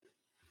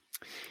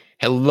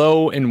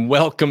Hello and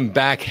welcome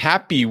back.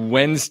 Happy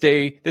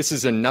Wednesday. This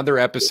is another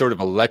episode of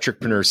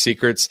Electricpreneur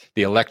Secrets,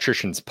 the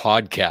Electricians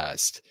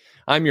Podcast.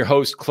 I'm your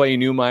host, Clay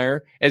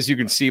Newmeyer. As you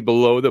can see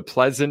below, the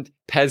pleasant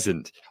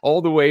peasant,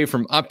 all the way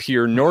from up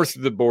here north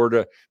of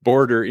the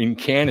border in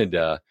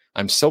Canada.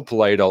 I'm so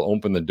polite, I'll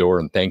open the door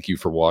and thank you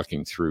for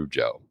walking through,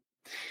 Joe.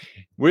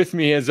 With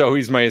me, as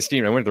always, my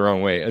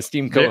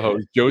esteemed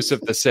co-host,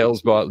 Joseph the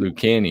Salesbot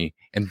Lucani.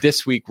 And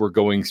this week, we're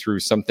going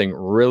through something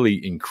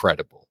really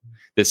incredible.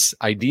 This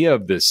idea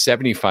of the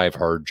 75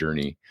 hard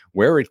journey,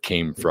 where it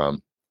came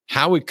from,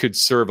 how it could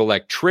serve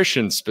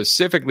electricians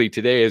specifically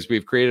today as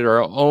we've created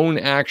our own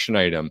action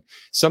item,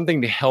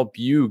 something to help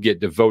you get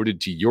devoted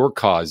to your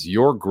cause,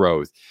 your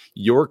growth,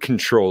 your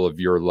control of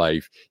your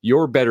life,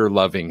 your better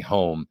loving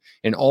home,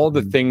 and all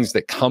the things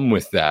that come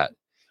with that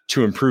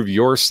to improve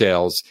your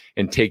sales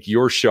and take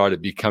your shot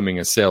at becoming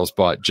a sales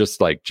bot just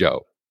like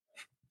Joe.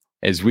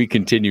 As we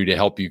continue to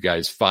help you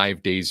guys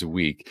 5 days a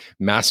week,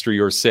 master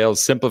your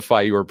sales, simplify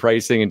your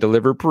pricing, and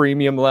deliver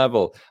premium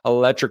level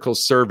electrical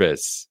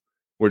service.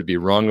 Would it be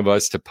wrong of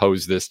us to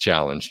pose this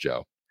challenge,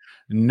 Joe?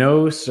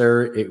 No,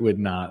 sir, it would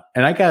not.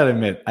 And I got to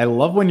admit, I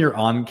love when you're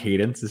on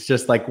cadence. It's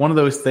just like one of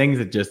those things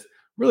that just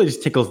really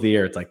just tickles the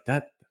air. It's like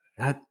that.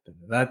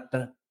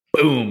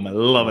 Boom. I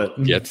love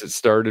it. Gets it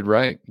started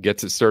right.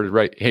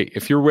 Hey,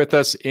 if you're with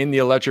us in the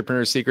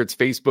Electricpreneur Secrets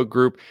Facebook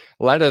group,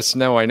 let us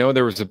know. I know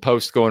there was a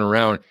post going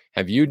around.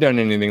 Have you done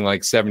anything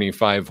like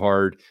 75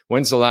 hard?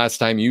 When's the last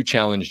time you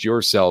challenged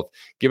yourself?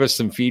 Give us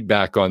some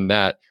feedback on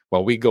that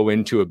while we go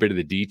into a bit of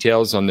the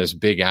details on this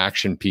big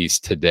action piece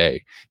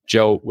today.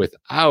 Joe,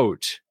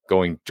 without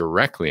going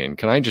directly in,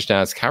 can I just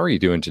ask, how are you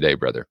doing today,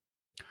 brother?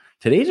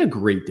 Today's a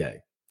great day.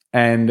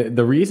 And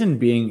the reason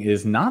being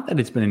is not that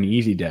it's been an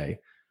easy day,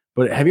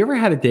 but have you ever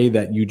had a day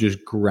that you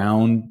just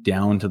ground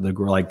down to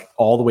like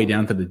all the way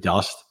down to the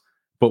dust?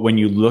 But when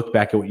you look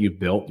back at what you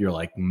built, you're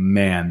like,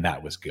 man,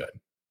 that was good.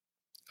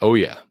 Oh,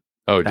 yeah.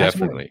 Oh,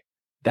 definitely.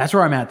 That's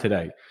where I'm at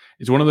today.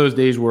 It's one of those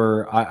days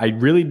where I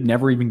really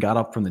never even got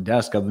up from the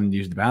desk other than to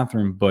use the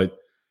bathroom, but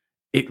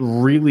it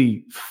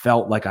really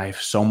felt like I have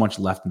so much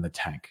left in the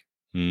tank.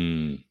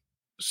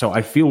 So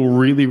I feel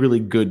really, really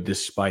good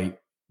despite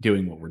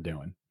doing what we're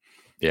doing.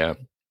 Yeah.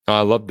 Oh,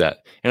 I love that.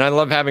 And I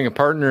love having a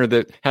partner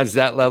that has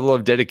that level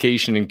of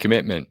dedication and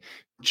commitment.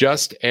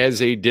 Just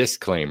as a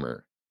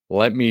disclaimer,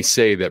 let me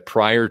say that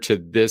prior to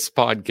this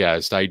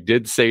podcast, I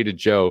did say to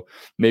Joe,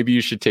 maybe you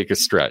should take a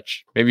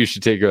stretch. Maybe you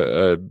should take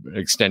a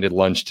extended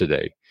lunch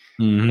today.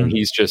 And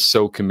he's just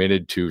so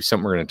committed to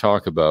something we're going to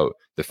talk about,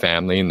 the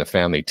family and the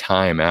family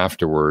time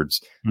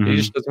afterwards. He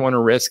just doesn't want to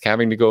risk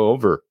having to go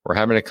over or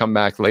having to come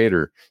back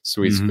later.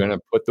 So he's going to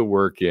put the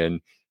work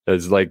in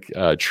as like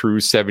a true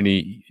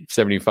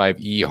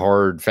 75E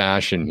hard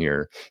fashion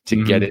here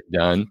to get it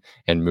done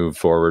and move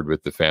forward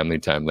with the family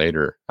time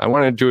later. I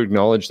wanted to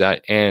acknowledge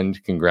that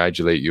and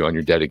congratulate you on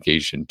your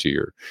dedication to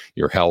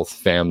your health,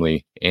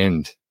 family,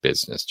 and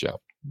business,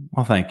 Joe.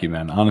 Well, thank you,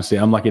 man. Honestly,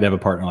 I'm lucky to have a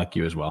partner like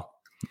you as well.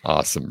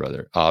 Awesome,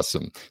 brother.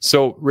 Awesome.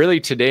 So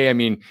really today,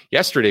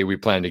 yesterday we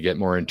planned to get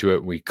more into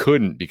it. We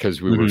couldn't because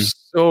we were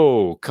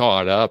so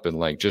caught up in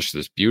like just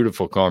this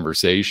beautiful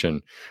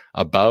conversation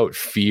about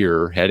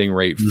fear, heading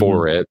right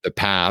for it, the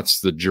paths,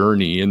 the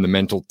journey, and the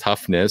mental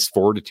toughness,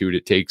 fortitude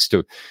it takes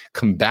to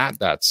combat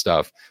that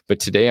stuff.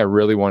 But today I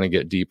really want to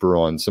get deeper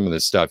on some of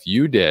the stuff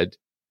you did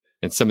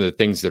and some of the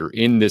things that are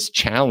in this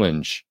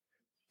challenge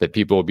that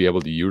people will be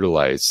able to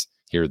utilize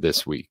here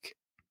this week.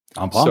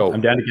 I'm pumped.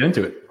 I'm down to get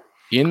into it.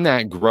 In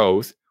that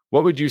growth,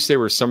 what would you say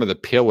were some of the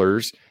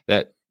pillars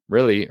that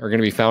really are going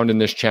to be found in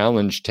this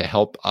challenge to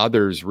help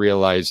others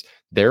realize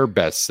their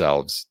best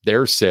selves,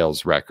 their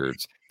sales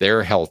records,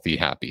 their healthy,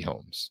 happy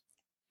homes?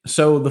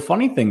 So the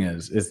funny thing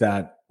is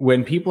that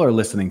when people are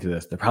listening to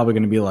this, they're probably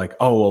going to be like,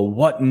 oh, well,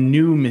 what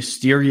new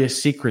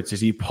mysterious secrets is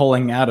he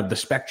pulling out of the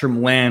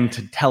Spectrum land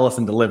to tell us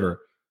and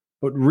deliver?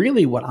 But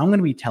really what I'm going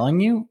to be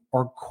telling you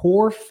are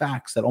core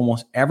facts that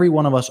almost every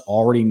one of us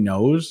already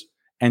knows,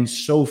 and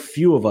so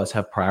few of us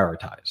have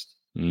prioritized.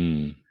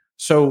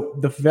 So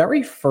the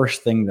very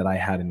first thing that I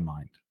had in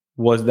mind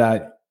was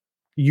that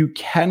you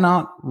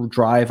cannot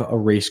drive a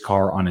race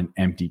car on an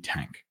empty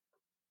tank.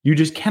 You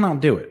just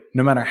cannot do it,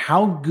 no matter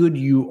how good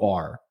you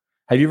are.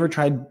 Have you ever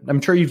tried? I'm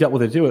sure you've dealt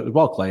with it too as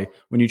well, Clay,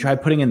 when you try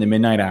putting in the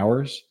midnight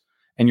hours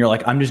and you're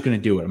like, I'm just going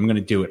to do it. I'm going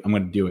to do it. I'm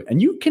going to do it. And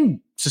you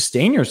can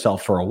sustain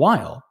yourself for a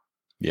while.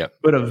 Yeah.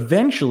 But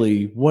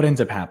eventually what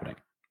ends up happening?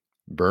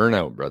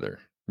 Burnout, brother.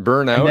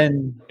 Burnout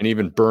and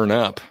even burn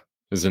up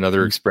is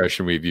another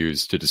expression we've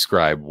used to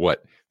describe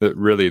what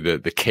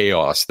the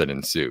chaos that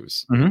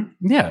ensues.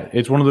 Yeah.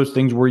 It's one of those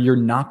things where you're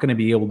not going to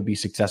be able to be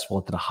successful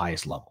at the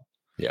highest level.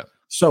 Yeah.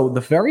 So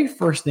the very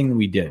first thing that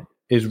we did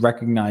is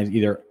recognize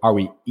either are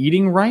we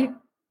eating right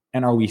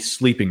and are we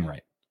sleeping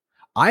right?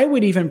 I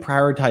would even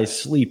prioritize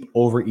sleep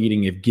over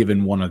eating if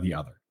given one or the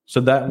other.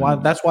 So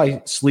that's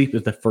why sleep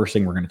is the first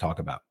thing we're going to talk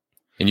about.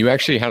 And you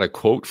actually had a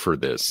quote for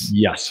this.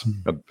 Yes.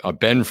 A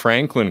Ben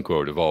Franklin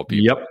quote of all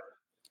people. Yep.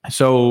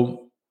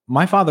 So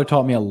my father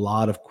taught me a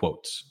lot of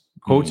quotes,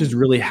 Quotes is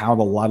really how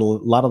a lot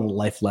of the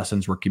life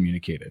lessons were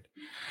communicated.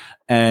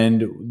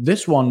 And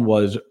this one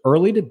was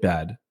early to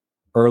bed,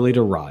 early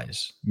to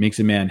rise makes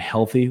a man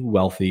healthy,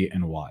 wealthy,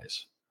 and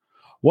wise.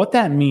 What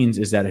that means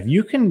is that if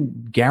you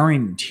can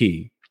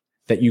guarantee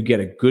that you get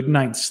a good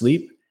night's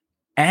sleep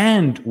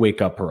and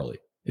wake up early,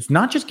 it's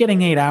not just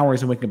getting 8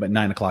 hours and waking up at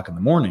 9 o'clock in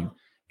the morning.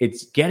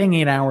 It's getting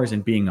 8 hours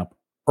and being up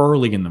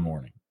early in the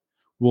morning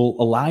will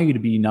allow you to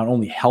be not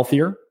only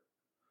healthier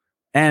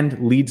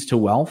and leads to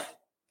wealth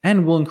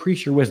and will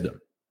increase your wisdom.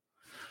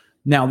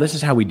 Now, this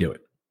is how we do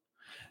it.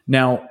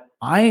 Now,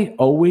 I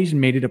always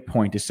made it a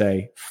point to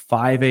say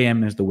 5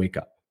 a.m. is the wake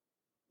up.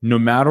 No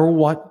matter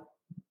what,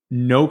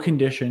 no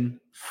condition,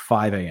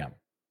 5 a.m.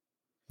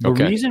 The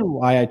reason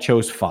why I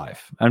chose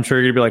 5, I'm sure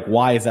you're going to be like,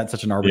 why is that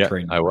such an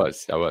arbitrary number?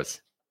 I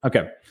was.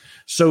 Okay.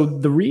 So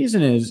the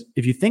reason is,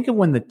 if you think of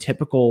when the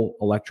typical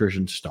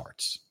electrician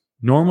starts,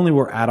 normally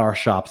we're at our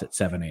shops at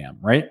 7 a.m.,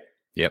 right?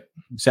 Yep.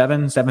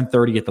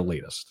 7:30 at the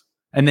latest.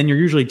 And then you're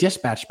usually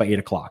dispatched by 8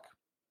 o'clock.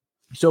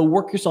 So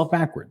work yourself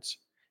backwards.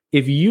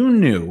 If you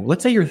knew,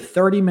 let's say you're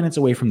 30 minutes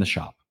away from the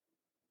shop,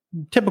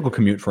 typical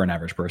commute for an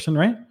average person,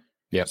 right?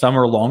 Yeah. Some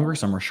are longer,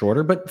 some are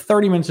shorter, but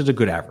 30 minutes is a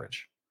good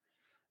average.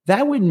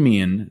 That would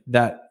mean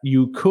that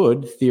you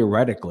could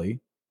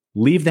theoretically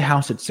leave the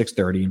house at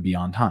 6:30 and be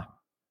on time.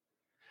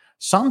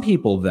 Some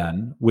people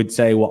then would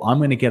say, well, I'm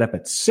going to get up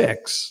at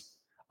 6.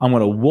 I'm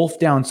going to wolf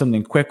down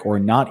something quick or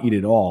not eat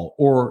at all.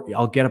 Or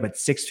I'll get up at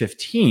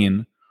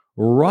 6:15,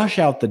 rush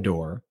out the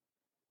door,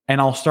 and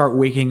I'll start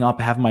waking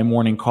up, have my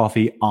morning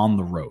coffee on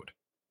the road.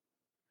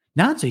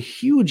 Now, it's a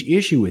huge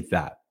issue with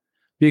that,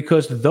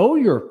 because though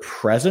you're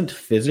present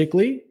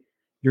physically,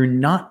 you're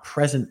not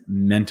present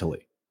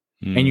mentally.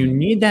 And you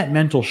need that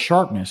mental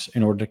sharpness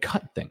in order to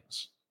cut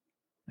things.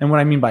 And what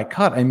I mean by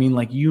cut, I mean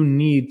like you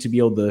need to be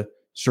able to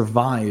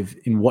survive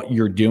in what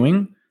you're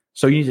doing.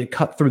 So you need to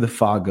cut through the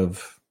fog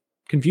of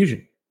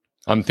confusion.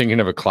 I'm thinking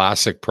of a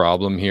classic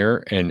problem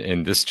here,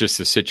 and this is just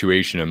a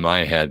situation in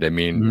my head. I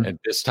mean, at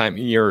this time of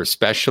year,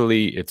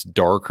 especially, it's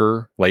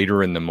darker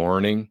later in the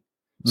morning.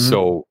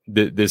 So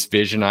this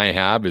vision I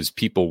have is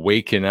people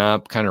waking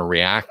up kind of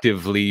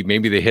reactively.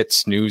 Maybe they hit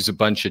snooze a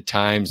bunch of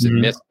times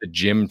and miss the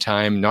gym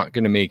time, not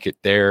going to make it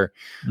there.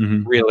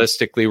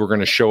 Realistically, we're going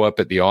to show up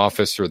at the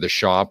office or the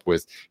shop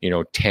with,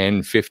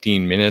 10,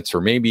 15 minutes,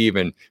 or maybe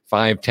even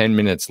 5-10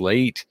 minutes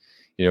late,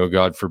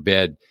 God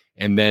forbid.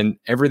 And then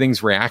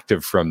everything's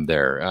reactive from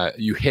there.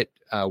 You hit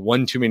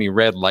one too many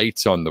red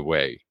lights on the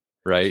way,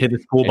 right? Hit a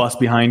school bus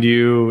behind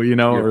you,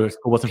 or a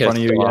school bus in front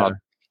of you. Yeah.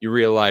 You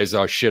realize,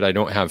 oh shit, I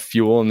don't have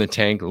fuel in the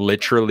tank,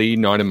 literally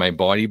not in my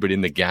body, but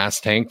in the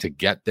gas tank to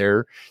get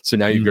there. So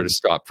now you've got to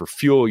stop for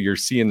fuel. You're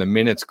seeing the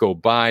minutes go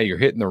by. You're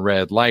hitting the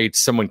red lights.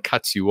 Someone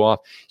cuts you off.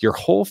 Your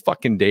whole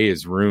fucking day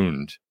is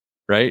ruined,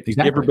 right?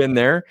 Exactly. You ever been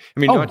there? I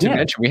mean, not to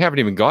mention, we haven't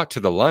even got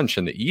to the lunch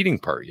and the eating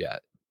part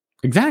yet.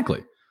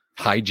 Exactly.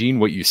 Hygiene,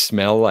 what you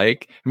smell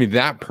like. I mean,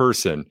 that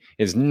person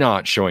is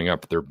not showing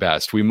up at their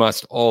best. We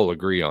must all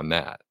agree on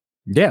that.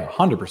 Yeah,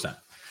 100%.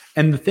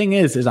 And the thing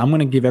is I'm going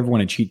to give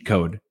everyone a cheat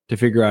code to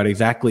figure out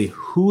exactly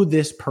who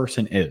this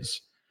person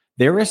is.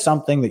 There is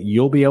something that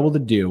you'll be able to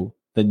do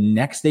the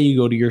next day you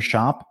go to your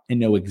shop and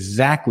know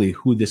exactly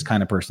who this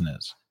kind of person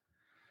is.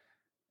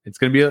 It's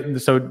going to be,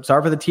 so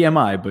sorry for the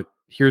TMI, but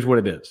here's what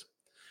it is.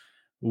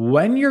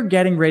 When you're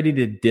getting ready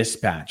to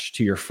dispatch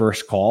to your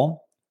first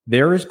call,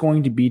 there is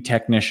going to be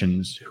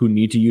technicians who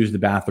need to use the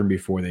bathroom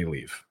before they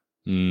leave.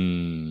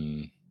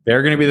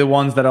 They're going to be the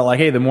ones that are like,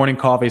 hey, the morning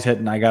coffee's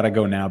hitting. I got to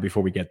go now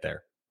before we get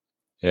there.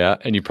 Yeah,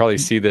 and you probably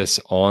see this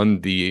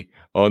on the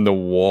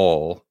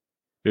wall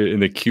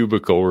in the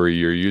cubicle where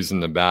you're using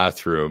the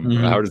bathroom.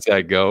 How does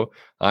that go?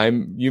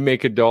 You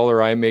make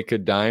 $1, I make a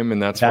dime,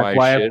 and that's why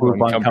I shit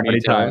on company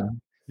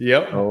time.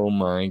 Yep. Oh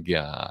my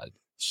God.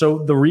 So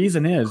the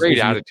reason is great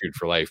attitude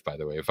for life, by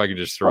the way. If I could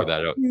just throw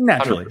that out,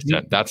 naturally,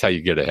 100%, that's how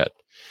you get ahead.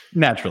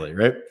 Naturally,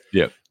 right?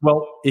 Yeah.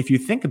 Well, if you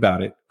think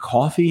about it,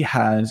 coffee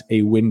has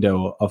a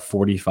window of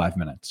 45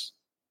 minutes.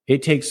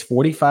 It takes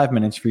 45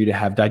 minutes for you to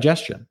have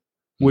digestion,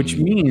 which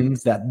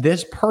means that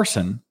this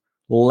person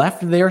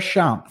left their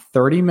shop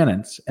 30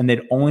 minutes and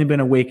they'd only been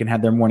awake and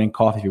had their morning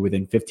coffee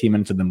within 15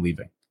 minutes of them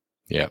leaving.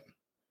 Yeah.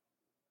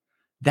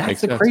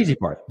 That's the crazy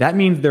part. That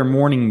means their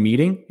morning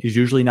meeting is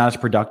usually not as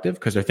productive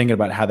because they're thinking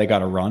about how they got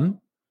to run.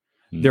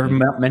 They're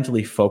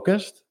mentally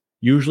focused.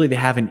 Usually they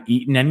haven't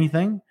eaten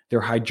anything.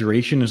 Their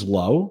hydration is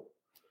low.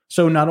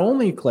 So not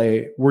only,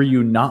 Clay, were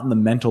you not in the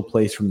mental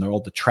place from all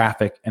the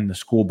traffic and the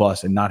school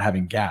bus and not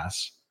having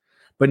gas,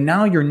 but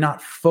now you're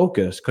not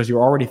focused because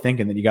you're already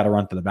thinking that you got to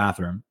run to the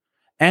bathroom,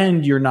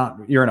 and you're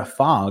in a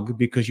fog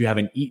because you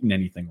haven't eaten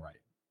anything right.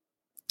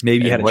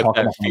 Maybe you had a chocolate.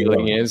 What that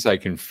feeling is, I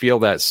can feel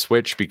that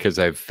switch because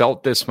I've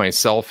felt this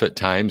myself at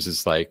times.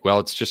 It's like, well,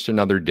 it's just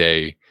another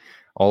day.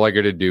 All I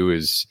got to do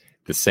is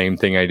the same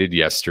thing I did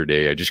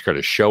yesterday. I just got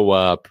to show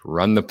up,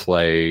 run the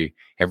play.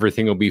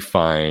 Everything will be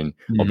fine.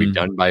 I'll be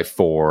done by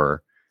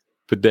 4.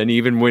 But then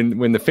even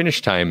when the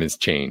finish time is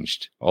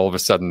changed, all of a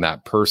sudden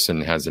that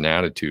person has an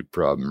attitude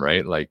problem,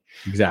 right? Like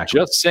Exactly.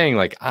 just saying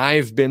like,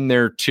 I've been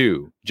there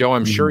too. Joe,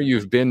 I'm sure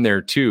you've been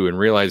there too, and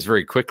realize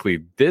very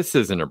quickly, this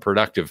isn't a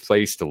productive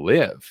place to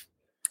live.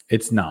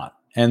 It's not.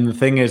 And the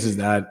thing is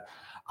that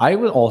I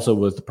also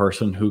was the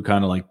person who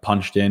kind of like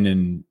punched in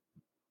and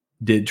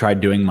tried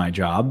doing my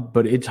job,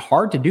 but it's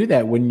hard to do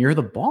that when you're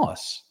the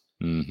boss.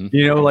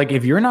 You know, like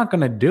if you're not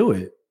going to do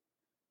it,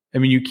 I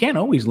mean, you can't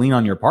always lean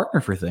on your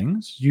partner for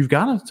things. You've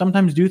got to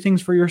sometimes do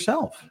things for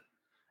yourself.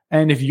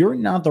 And if you're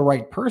not the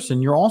right person,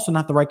 you're also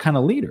not the right kind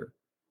of leader.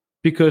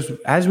 Because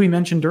as we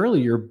mentioned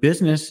earlier, your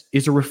business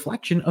is a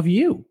reflection of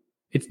you.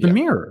 It's the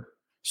mirror.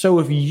 So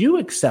if you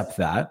accept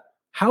that,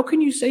 how can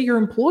you say your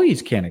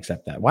employees can't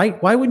accept that? Why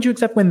wouldn't you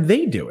accept when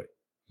they do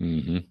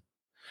it?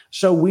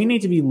 So we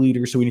need to be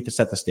leaders. So we need to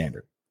set the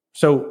standard.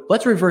 So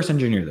let's reverse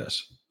engineer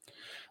this.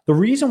 The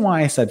reason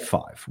why I said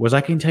 5 was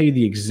I can tell you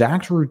the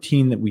exact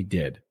routine that we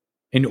did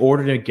in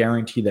order to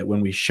guarantee that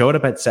when we showed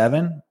up at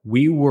 7,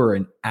 we were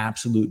an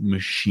absolute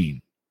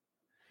machine.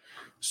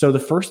 So the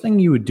first thing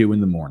you would do in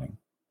the morning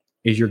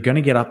is you're going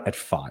to get up at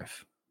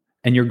 5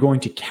 and you're going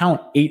to count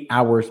 8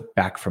 hours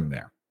back from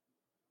there.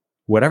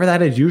 Whatever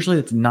that is, usually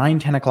it's 9,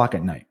 10 o'clock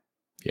at night.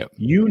 Yep.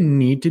 You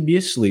need to be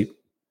asleep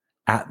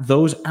at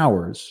those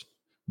hours,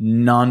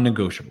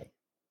 non-negotiable.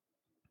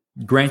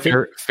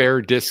 Granted,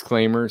 fair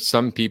disclaimer,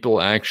 some people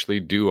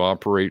actually do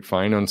operate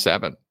fine on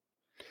 7.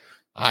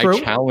 True. I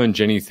challenge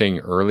anything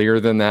earlier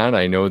than that.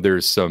 I know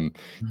there's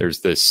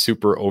this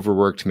super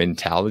overworked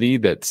mentality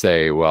that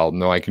say, well,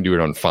 no, I can do it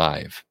on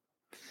 5.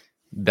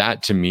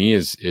 That to me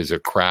is a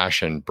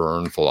crash and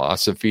burn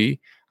philosophy.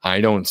 I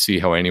don't see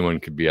how anyone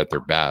could be at their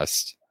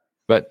best,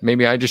 but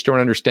maybe I just don't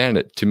understand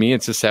it. To me,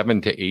 it's a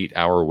 7 to 8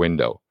 hour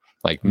window.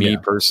 Like me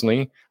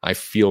personally, I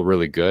feel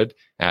really good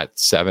at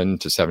 7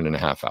 to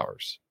 7.5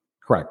 hours.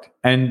 Correct.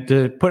 And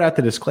to put out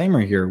the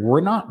disclaimer here,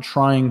 we're not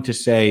trying to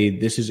say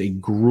this is a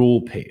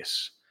gruel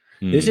pace.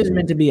 This is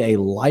meant to be a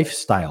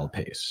lifestyle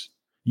pace.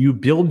 You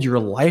build your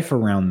life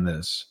around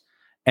this,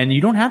 and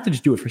you don't have to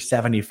just do it for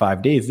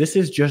 75 days. This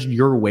is just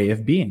your way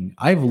of being.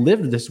 I've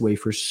lived this way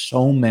for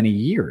so many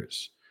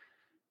years.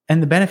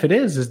 And the benefit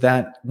is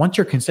that once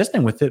you're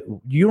consistent with it,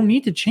 you don't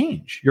need to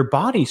change. Your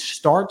body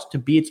starts to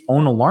be its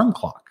own alarm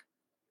clock.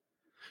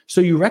 So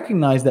you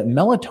recognize that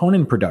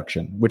melatonin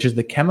production, which is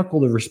the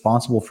chemical that's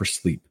responsible for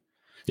sleep,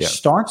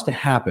 starts to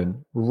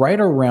happen right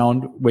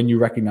around when you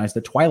recognize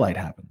that twilight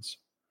happens.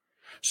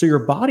 So your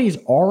body's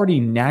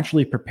already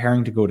naturally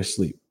preparing to go to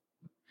sleep.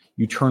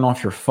 You turn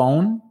off your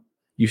phone,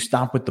 you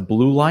stop with the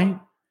blue light,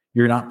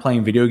 you're not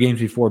playing video games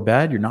before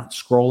bed, you're not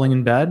scrolling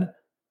in bed.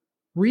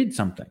 Read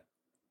something.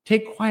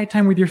 Take quiet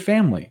time with your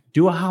family.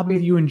 Do a hobby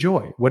that you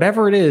enjoy.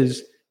 Whatever it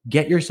is,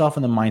 get yourself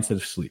in the mindset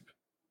of sleep.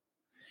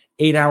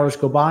 8 hours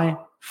go by,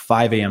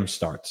 5 a.m.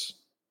 starts.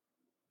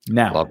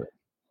 Now, love it.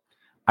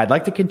 I'd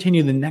like to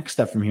continue the next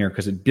step from here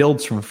because it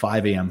builds from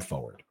 5 a.m.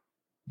 forward.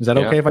 Is that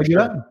okay if I do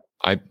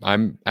that?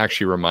 I'm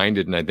actually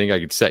reminded, and I think I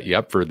could set you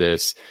up for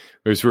this,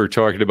 as we were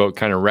talking about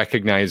kind of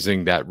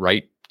recognizing that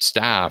right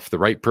staff, the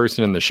right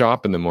person in the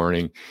shop in the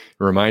morning. It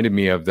reminded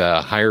me of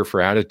the hire for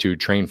attitude,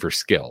 train for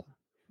skill.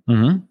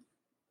 And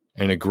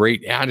a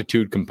great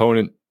attitude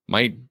component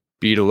might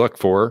be to look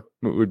for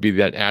would be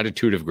that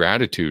attitude of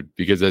gratitude,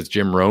 because as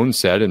Jim Rohn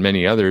said and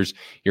many others,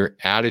 your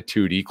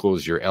attitude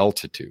equals your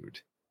altitude.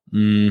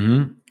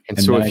 And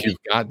so if you've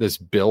got this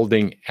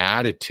building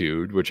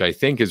attitude, which I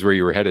think is where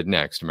you were headed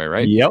next, am I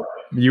right? Yep.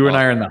 You and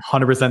I are on the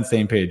 100%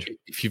 same page.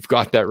 If you've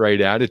got that right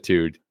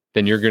attitude,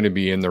 then you're going to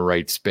be in the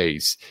right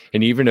space.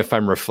 And even if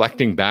I'm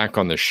reflecting back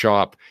on the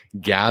shop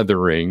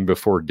gathering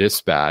before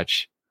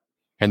dispatch,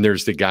 and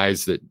there's the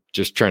guys that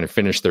just trying to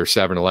finish their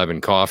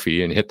 7-Eleven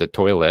coffee and hit the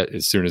toilet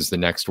as soon as the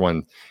next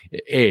one.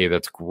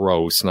 That's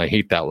gross. And I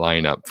hate that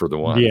lineup for the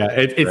one. Yeah,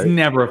 it's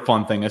never a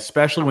fun thing,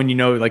 especially when you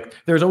know, like,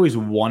 there's always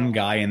one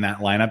guy in that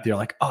lineup. You're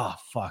like, oh,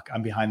 fuck,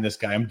 I'm behind this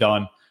guy. I'm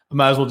done. I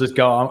might as well just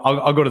go.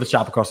 I'll go to the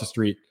shop across the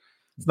street.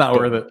 It's not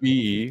worth it.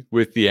 Be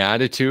with the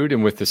attitude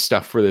and with the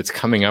stuff that's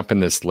coming up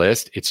in this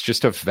list, it's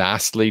just a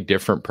vastly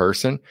different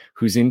person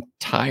who's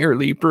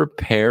entirely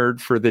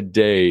prepared for the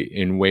day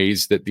in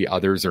ways that the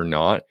others are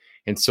not.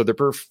 And so the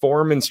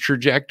performance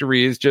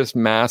trajectory is just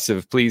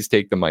massive. Please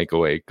take the mic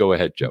away. Go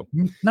ahead, Joe.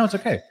 No, it's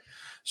okay.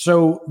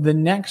 So the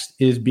next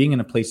is being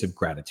in a place of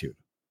gratitude.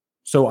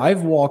 So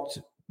I've walked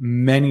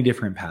many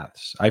different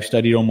paths. I've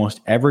studied almost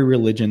every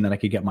religion that I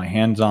could get my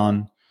hands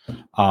on.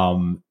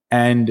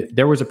 And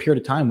there was a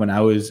period of time when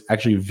I was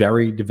actually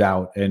very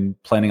devout and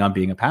planning on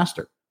being a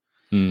pastor.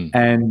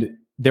 And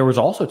there was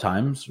also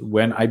times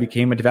when I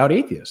became a devout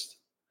atheist.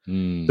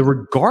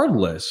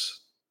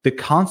 Regardless, the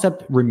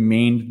concept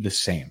remained the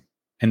same.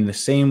 And the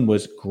same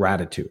was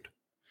gratitude.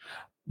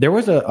 There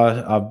was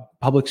a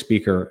public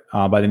speaker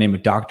by the name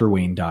of Dr.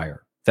 Wayne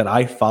Dyer that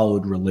I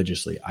followed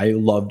religiously. I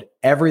loved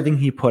everything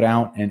he put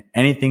out, and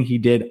anything he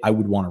did, I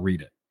would want to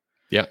read it.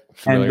 Yeah.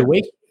 Familiar.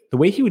 And the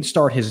way he would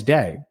start his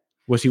day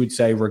was he would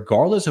say,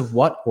 regardless of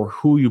what or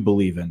who you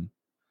believe in,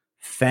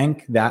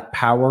 thank that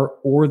power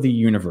or the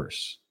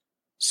universe.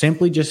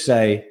 Simply just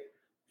say,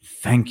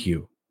 thank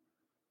you,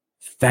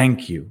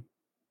 thank you,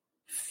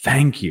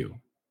 thank you.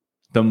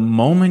 The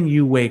moment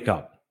you wake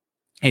up,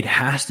 it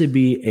has to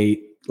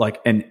be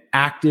an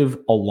active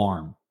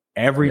alarm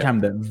every time.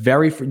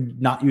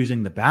 Not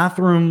using the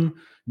bathroom,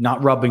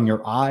 not rubbing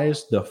your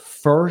eyes. The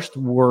first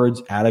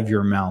words out of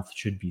your mouth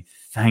should be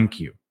thank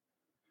you.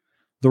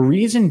 The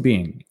reason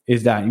being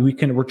is that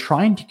we're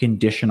trying to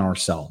condition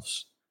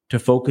ourselves to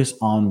focus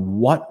on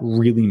what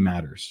really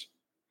matters.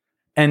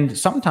 And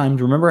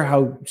sometimes, remember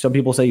how some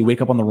people say you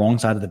wake up on the wrong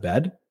side of the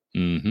bed?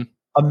 Mm-hmm.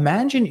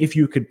 Imagine if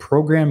you could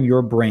program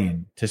your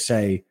brain to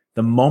say,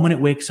 the moment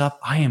it wakes up,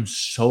 I am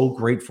so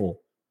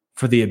grateful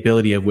for the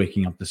ability of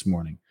waking up this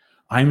morning.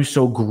 I'm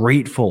so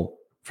grateful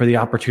for the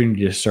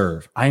opportunity to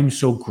serve. I am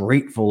so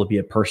grateful to be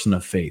a person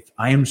of faith.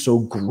 I am so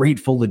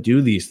grateful to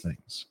do these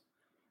things.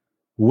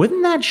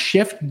 Wouldn't that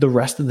shift the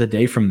rest of the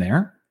day from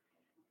there?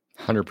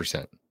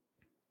 100%.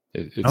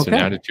 It's an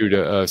attitude,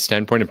 a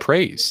standpoint of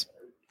praise.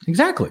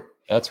 Exactly.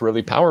 That's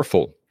really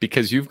powerful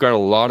because you've got a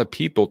lot of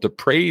people to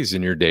praise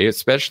in your day,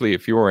 especially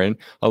if you're in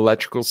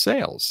electrical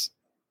sales.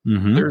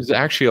 Mm-hmm. There's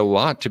actually a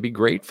lot to be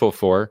grateful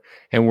for,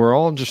 and we're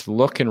all just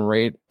looking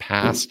right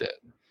past it.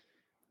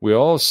 We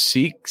all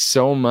seek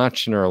so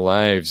much in our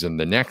lives and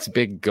the next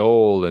big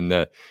goal, and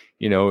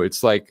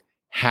it's like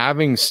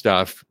having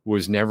stuff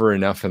was never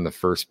enough in the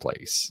first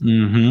place.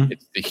 Mm-hmm.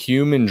 It's the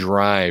human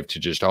drive to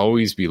just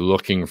always be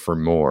looking for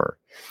more.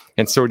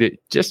 And so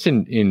just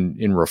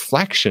in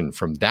reflection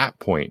from that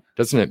point,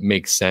 doesn't it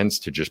make sense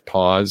to just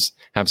pause,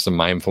 have some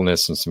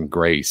mindfulness and some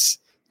grace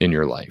in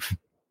your life?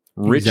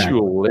 Exactly.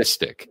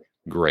 Ritualistic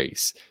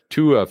grace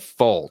to a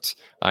fault.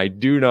 I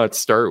do not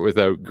start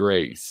without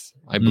grace.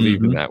 I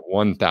believe in that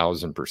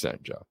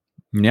 1,000%, Joe.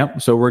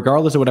 Yep. So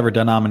regardless of whatever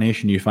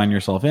denomination you find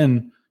yourself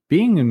in,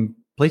 being in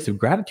a place of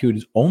gratitude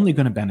is only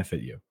going to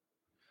benefit you.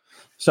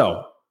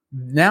 So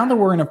now that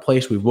we're in a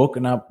place, we've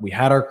woken up, we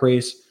had our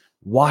grace,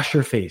 wash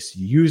your face,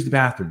 use the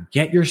bathroom,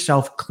 get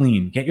yourself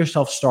clean, get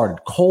yourself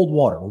started, cold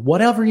water,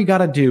 whatever you got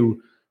to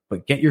do,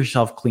 but get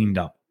yourself cleaned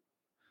up.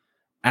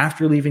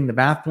 After leaving the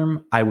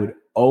bathroom, I would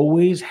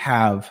always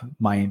have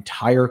my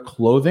entire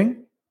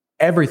clothing,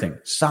 everything,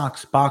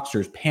 socks,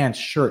 boxers, pants,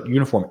 shirt,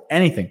 uniform,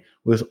 anything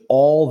was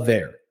all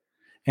there.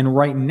 And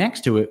right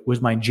next to it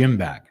was my gym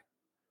bag.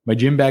 My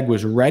gym bag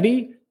was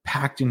ready,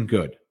 packed, and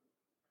good.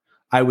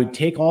 I would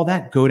take all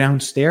that, go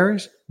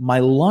downstairs. My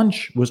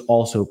lunch was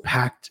also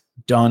packed,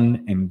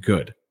 done, and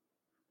good.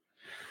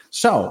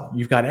 So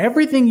you've got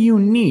everything you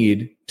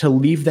need to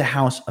leave the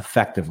house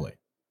effectively.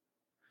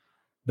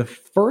 The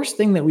first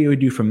thing that we would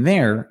do from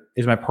there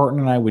is my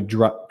partner and I would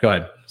drop. Go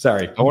ahead.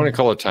 Sorry. I want to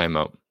call a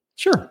timeout.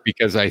 Sure.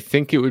 Because I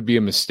think it would be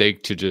a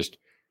mistake to just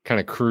kind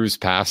of cruise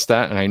past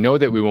that. And I know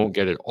that we won't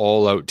get it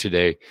all out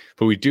today,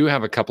 but we do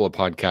have a couple of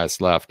podcasts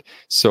left.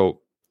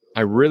 So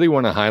I really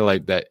want to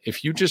highlight that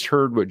if you just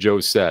heard what Joe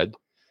said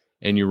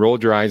and you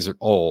rolled your eyes at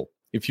all,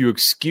 if you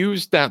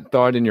excused that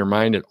thought in your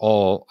mind at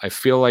all, I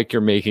feel like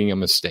you're making a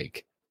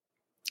mistake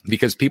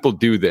because people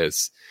do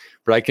this.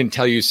 But I can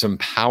tell you some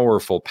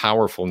powerful,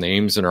 powerful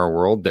names in our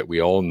world that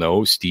we all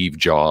know. Steve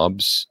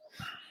Jobs,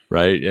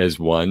 right, as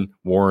one.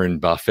 Warren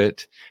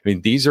Buffett. I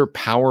mean, these are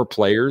power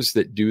players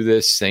that do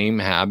this same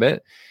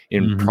habit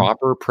in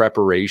proper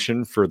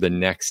preparation for the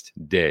next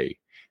day.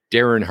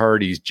 Darren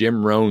Hardy's,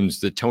 Jim Rohn's,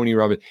 the Tony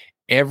Robbins,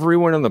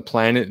 everyone on the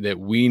planet that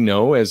we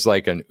know as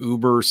like an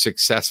uber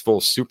successful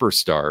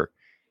superstar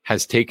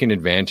has taken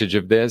advantage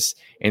of this,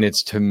 and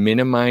it's to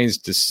minimize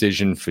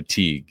decision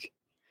fatigue.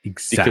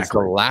 Exactly. Because the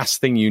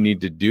last thing you need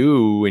to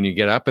do when you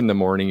get up in the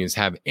morning is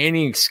have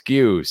any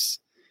excuse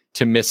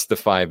to miss the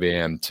 5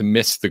 a.m., to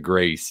miss the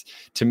grace,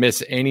 to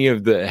miss any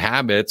of the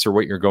habits or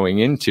what you're going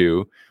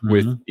into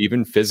with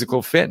even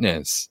physical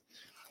fitness.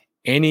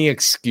 Any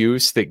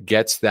excuse that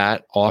gets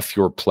that off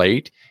your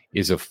plate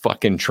is a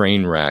fucking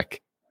train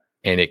wreck,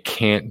 and it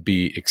can't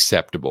be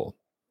acceptable.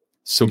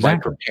 So by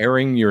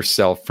preparing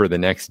yourself for the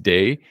next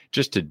day,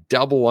 just to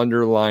double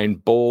underline,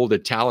 bold,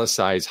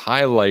 italicize,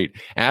 highlight,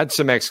 add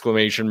some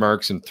exclamation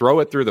marks, and throw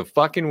it through the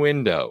fucking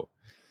window.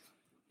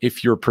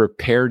 If you're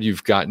prepared,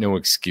 you've got no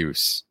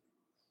excuse.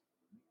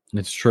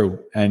 It's true.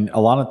 And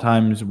a lot of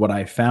times what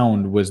I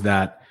found was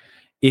that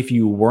if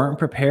you weren't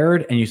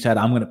prepared and you said,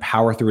 I'm going to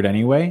power through it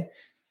anyway,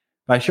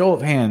 by show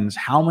of hands,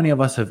 how many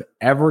of us have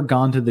ever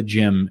gone to the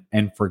gym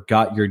and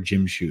forgot your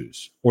gym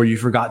shoes, or you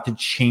forgot to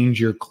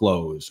change your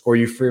clothes, or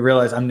you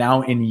realize I'm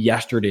now in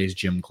yesterday's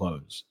gym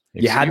clothes?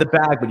 You had the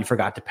bag, but you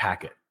forgot to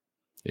pack it.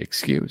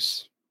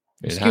 Excuse.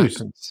 It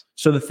happens.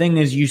 So the thing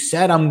is, you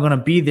said, I'm going to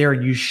be there.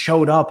 You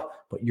showed up,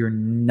 but you're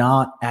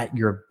not at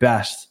your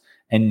best.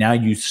 And now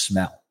you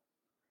smell,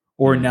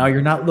 or now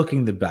you're not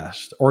looking the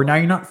best, or now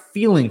you're not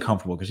feeling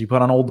comfortable because you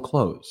put on old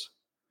clothes.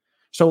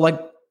 So like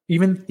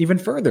even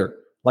further,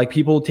 like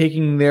people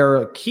taking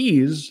their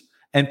keys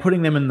and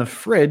putting them in the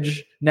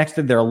fridge next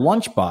to their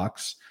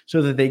lunchbox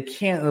so that they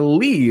can't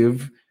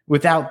leave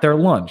without their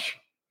lunch.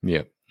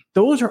 Yeah.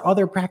 Those are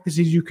other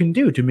practices you can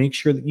do to make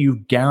sure that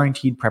you've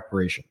guaranteed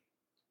preparation.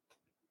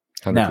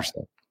 100%. Now,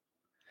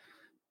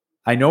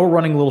 I know we're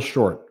running a little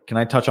short. Can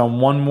I touch on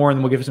one more and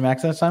then we'll give you some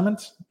action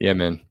assignments? Yeah,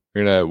 man.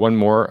 We're gonna one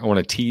more. I want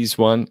to tease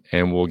one,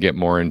 and we'll get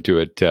more into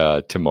it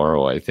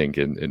tomorrow. I think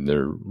in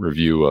the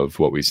review of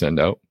what we send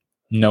out.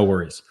 No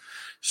worries.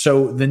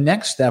 So the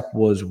next step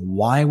was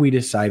why we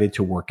decided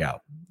to work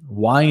out.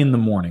 Why in the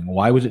morning?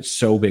 Why was it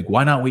so big?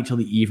 Why not wait till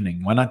the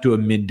evening? Why not do a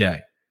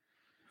midday?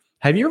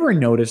 Have you ever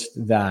noticed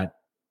that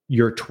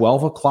your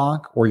 12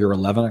 o'clock or your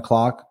 11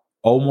 o'clock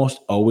almost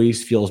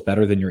always feels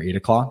better than your 8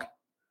 o'clock?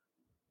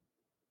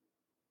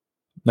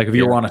 Like if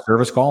you were on a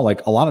service call,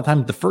 like a lot of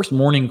times the first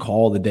morning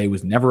call of the day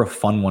was never a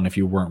fun one if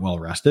you weren't well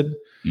rested.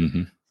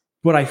 Mm-hmm.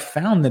 But I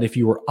found that if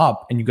you were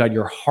up and you got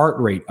your heart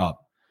rate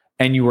up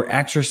and you were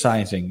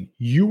exercising,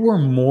 you were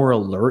more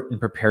alert and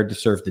prepared to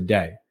serve the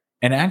day.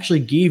 And actually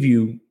gave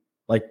you,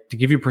 like, to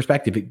give you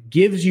perspective, it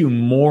gives you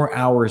more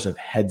hours of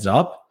heads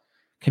up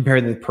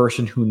compared to the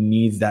person who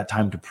needs that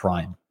time to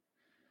prime.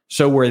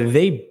 So where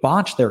they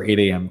botch their 8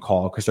 a.m.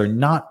 call because they're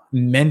not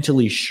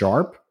mentally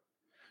sharp,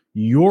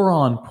 you're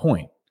on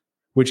point,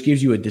 which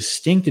gives you a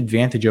distinct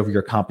advantage over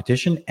your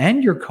competition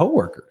and your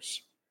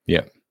coworkers.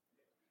 Yeah.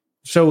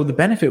 So the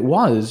benefit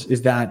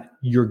is that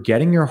you're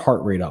getting your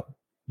heart rate up,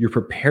 you're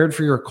prepared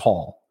for your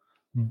call,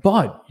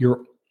 but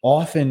you're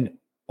often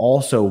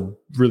also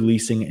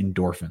releasing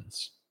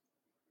endorphins.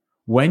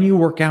 When you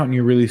work out and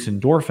you release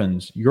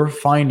endorphins, you're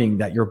finding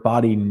that your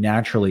body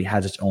naturally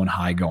has its own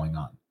high going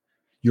on.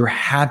 You're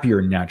happier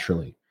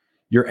naturally.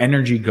 Your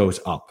energy goes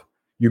up.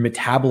 You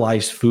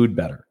metabolize food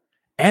better.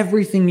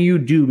 Everything you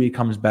do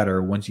becomes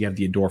better once you have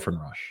the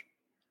endorphin rush.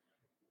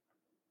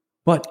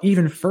 But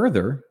even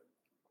further,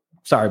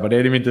 sorry, but I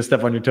didn't mean to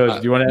step on your toes.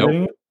 Do you want to add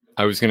anything?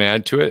 I was going to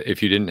add to it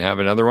if you didn't have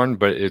another one,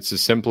 but it's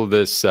as simple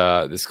as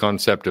this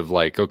concept of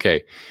like,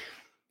 okay,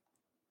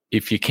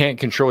 if you can't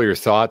control your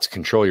thoughts,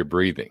 control your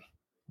breathing.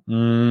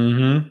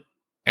 Mm-hmm.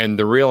 And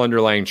the real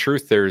underlying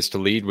truth there is to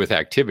lead with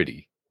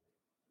activity.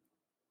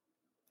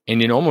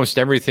 And in almost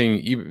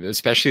everything,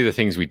 especially the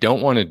things we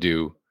don't want to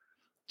do,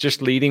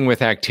 just leading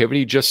with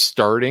activity, just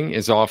starting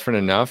is often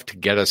enough to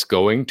get us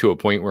going to a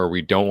point where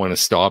we don't want to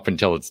stop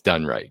until it's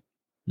done right.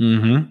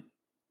 Mm-hmm.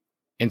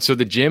 And so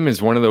the gym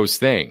is one of those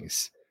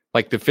things.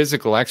 Like the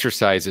physical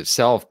exercise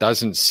itself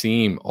doesn't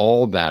seem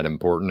all that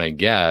important, I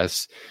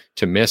guess,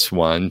 to miss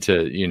one,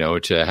 to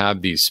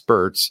have these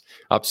spurts,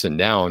 ups and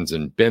downs,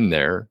 and been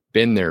there,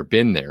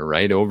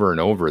 right? Over and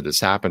over.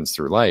 This happens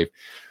through life.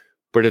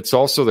 But it's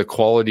also the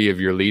quality of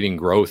your leading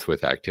growth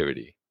with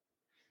activity.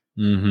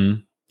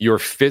 Mm-hmm. You're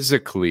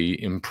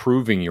physically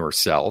improving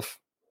yourself,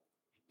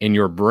 and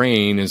your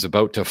brain is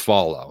about to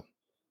follow.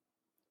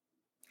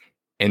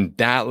 And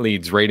that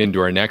leads right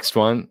into our next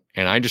one.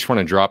 And I just want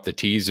to drop the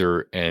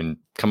teaser and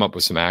come up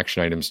with some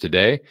action items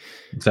today.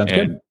 Sounds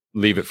good.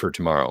 Leave it for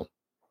tomorrow.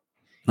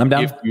 I'm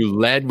down. If you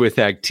led with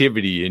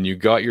activity and you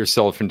got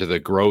yourself into the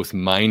growth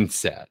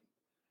mindset,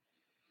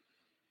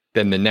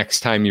 then the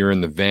next time you're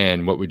in the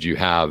van, what would you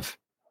have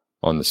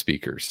on the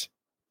speakers?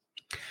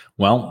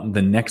 Well,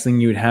 the next thing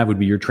you would have would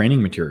be your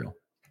training material.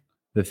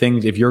 The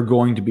things, if you're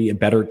going to be a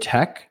better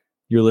tech,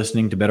 you're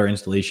listening to better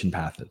installation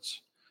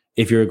methods.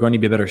 If you're going to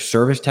be a better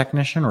service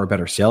technician or a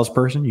better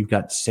salesperson, you've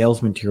got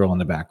sales material in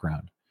the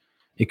background.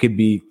 It could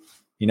be,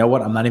 you know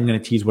what? I'm not even going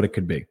to tease what it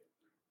could be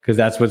because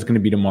that's what it's going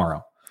to be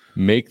tomorrow.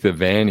 Make the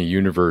van a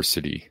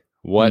university.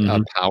 What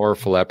a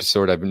powerful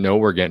episode. I know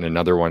we're getting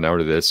another one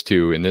out of this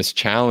too. And this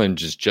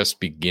challenge is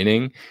just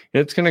beginning.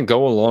 And it's going to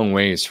go a long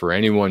ways for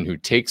anyone who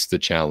takes the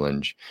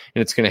challenge.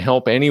 And it's going to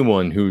help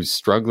anyone who's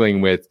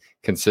struggling with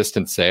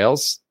consistent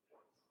sales,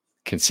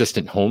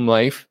 consistent home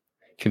life,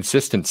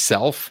 consistent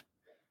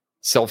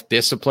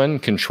self-discipline,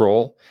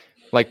 control.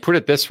 Like, put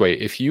it this way,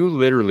 if you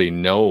literally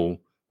know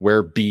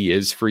where B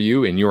is for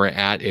you and you're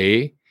at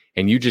A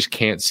and you just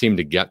can't seem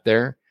to get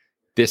there,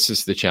 this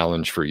is the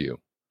challenge for you.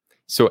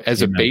 So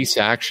as a base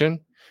action,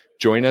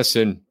 join us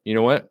and, you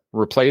know what,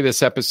 replay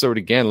this episode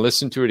again,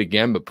 listen to it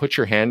again, but put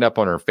your hand up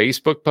on our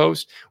Facebook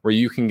post where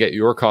you can get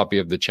your copy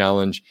of the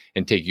challenge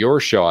and take your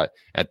shot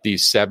at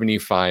these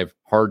 75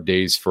 hard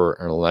days for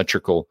an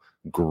electrical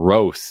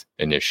growth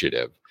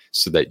initiative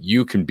so that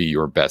you can be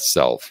your best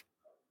self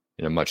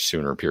in a much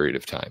sooner period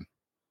of time.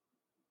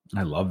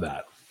 I love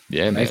that.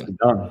 Yeah, man. Nicely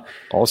done.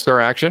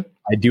 All-star action?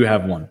 I do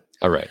have one.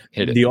 All right,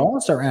 hit it. The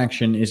all-star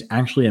action is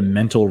actually a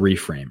mental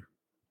reframe.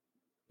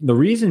 The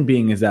reason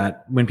being is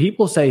that when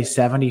people say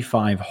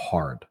 75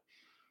 hard,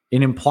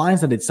 it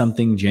implies that it's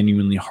something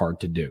genuinely hard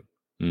to do.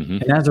 Mm-hmm.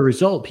 And as a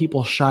result,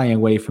 people shy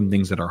away from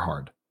things that are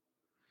hard.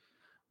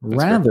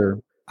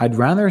 I'd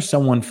rather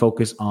someone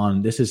focus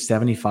on this is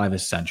 75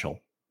 essential.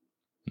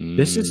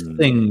 This is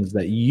things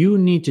that you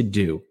need to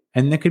do.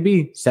 And that could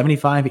be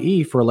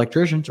 75E for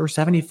electricians or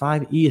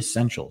 75E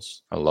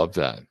essentials. I love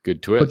that.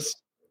 Good twist.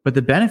 But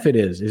the benefit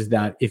is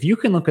that if you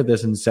can look at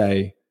this and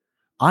say,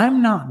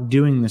 I'm not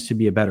doing this to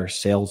be a better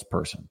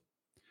salesperson.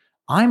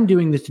 I'm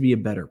doing this to be a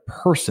better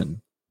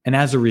person. And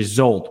as a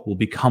result, will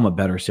become a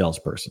better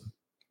salesperson.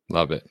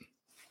 Love it.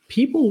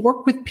 People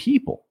work with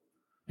people.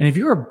 And if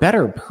you're a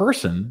better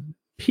person,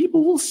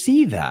 people will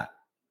see that.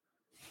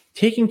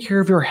 Taking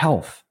care of your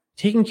health,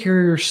 taking care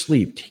of your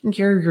sleep, taking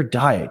care of your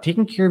diet,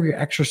 taking care of your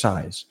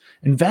exercise,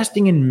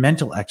 investing in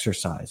mental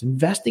exercise,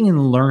 investing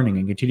in learning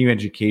and continuing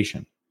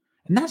education.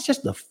 And that's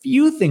just a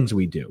few things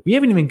we do. We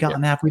haven't even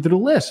gotten halfway through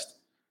the list.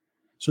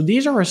 So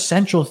these are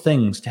essential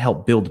things to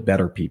help build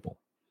better people.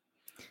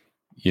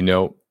 You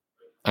know,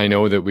 I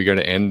know that we got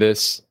to end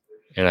this,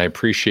 and I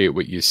appreciate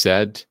what you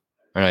said.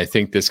 And I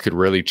think this could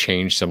really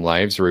change some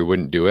lives, or we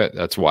wouldn't do it.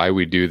 That's why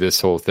we do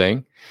this whole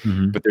thing.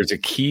 Mm-hmm. But there's a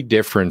key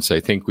difference I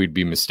think we'd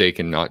be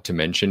mistaken not to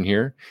mention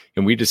here.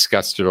 And we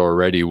discussed it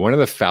already. One of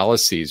the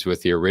fallacies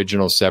with the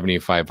original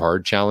 75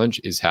 Hard Challenge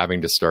is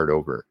having to start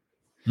over.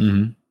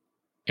 Mm-hmm.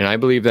 And I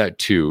believe that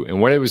too. And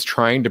what it was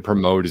trying to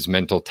promote is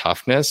mental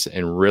toughness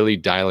and really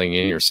dialing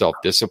in your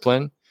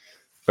self-discipline.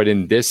 But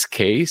in this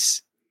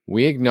case,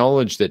 we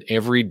acknowledge that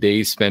every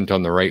day spent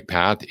on the right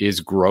path is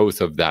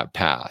growth of that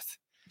path.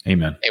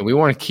 Amen. And we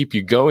want to keep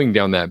you going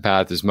down that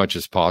path as much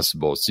as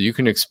possible. So you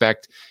can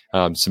expect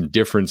some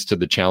difference to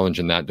the challenge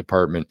in that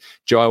department.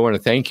 Joe, I want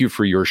to thank you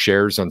for your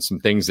shares on some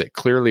things that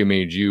clearly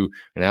made you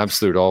an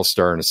absolute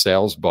all-star and a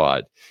sales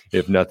bot,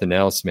 if nothing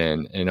else,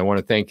 man. And I want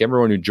to thank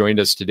everyone who joined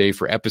us today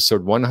for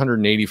episode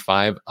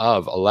 185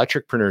 of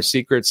Electricpreneur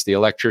Secrets, the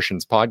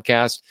Electricians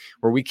Podcast,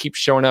 where we keep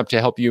showing up to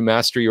help you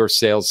master your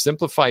sales,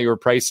 simplify your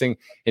pricing,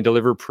 and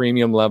deliver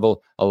premium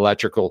level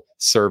electrical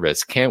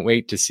service. Can't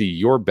wait to see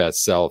your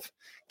best self.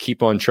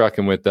 Keep on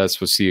trucking with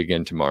us. We'll see you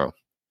again tomorrow.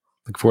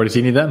 Look forward to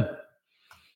seeing you then.